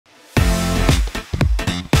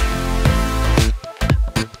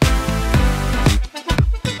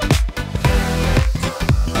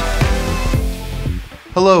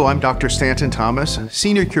Hello, I'm Dr. Stanton Thomas,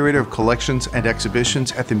 Senior Curator of Collections and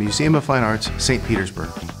Exhibitions at the Museum of Fine Arts, St. Petersburg.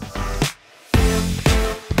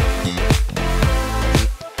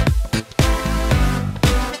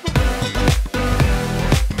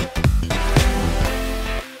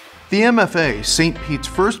 The MFA, St. Pete's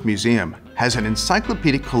first museum, has an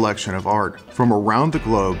encyclopedic collection of art from around the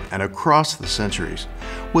globe and across the centuries,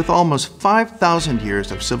 with almost 5,000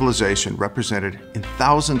 years of civilization represented in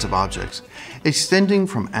thousands of objects, extending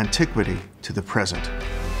from antiquity to the present.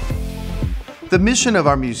 The mission of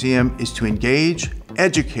our museum is to engage,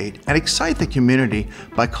 educate, and excite the community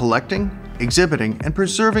by collecting, exhibiting, and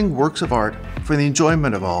preserving works of art for the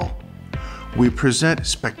enjoyment of all. We present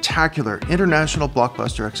spectacular international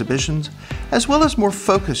blockbuster exhibitions, as well as more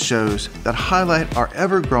focused shows that highlight our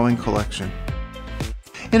ever-growing collection.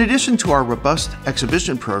 In addition to our robust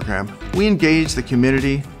exhibition program, we engage the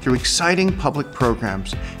community through exciting public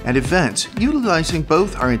programs and events utilizing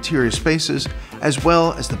both our interior spaces as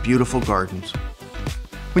well as the beautiful gardens.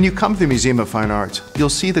 When you come to the Museum of Fine Arts, you'll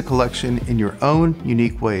see the collection in your own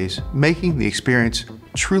unique ways, making the experience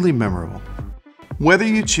truly memorable. Whether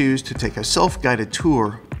you choose to take a self-guided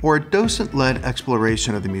tour or a docent-led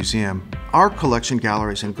exploration of the museum, our collection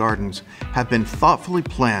galleries and gardens have been thoughtfully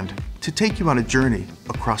planned to take you on a journey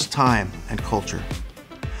across time and culture.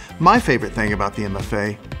 My favorite thing about the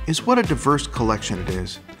MFA is what a diverse collection it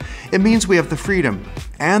is. It means we have the freedom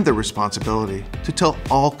and the responsibility to tell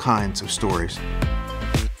all kinds of stories.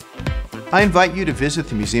 I invite you to visit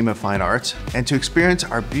the Museum of Fine Arts and to experience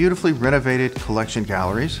our beautifully renovated collection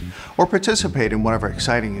galleries, or participate in one of our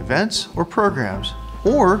exciting events or programs,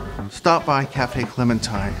 or stop by Cafe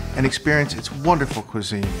Clementine and experience its wonderful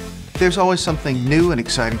cuisine. There's always something new and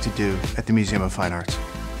exciting to do at the Museum of Fine Arts.